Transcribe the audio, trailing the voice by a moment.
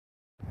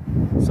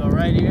So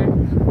right here,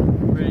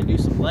 we're gonna do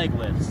some leg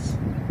lifts.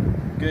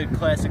 Good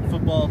classic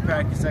football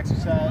practice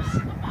exercise.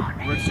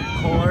 Works your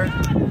core,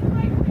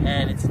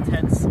 and it's a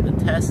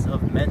test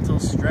of mental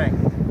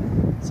strength.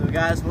 So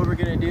guys, what we're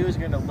gonna do is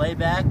we're gonna lay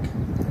back,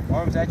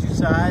 arms at your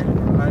side,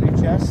 or on your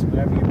chest,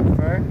 whatever you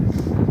prefer,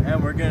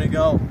 and we're gonna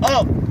go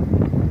up.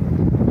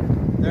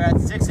 They're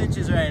at 6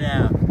 inches right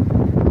now.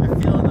 They're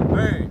feeling the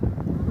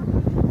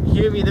burn. You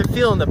hear me? They're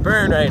feeling the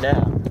burn right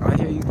now. I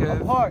hear you,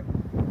 Kev. Apart.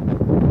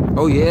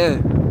 Oh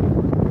yeah.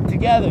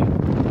 Together.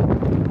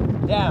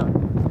 Down.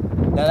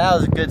 Now that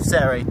was a good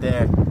set right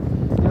there.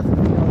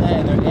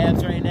 And their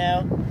abs right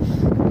now.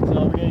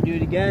 So we're gonna do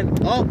it again.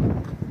 Oh!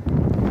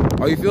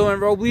 Are you feeling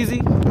Roll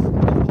Bleezy?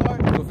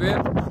 Apart. You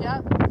feel?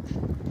 Yep.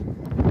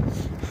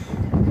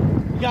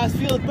 You guys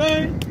feel the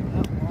burn?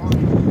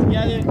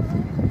 Together.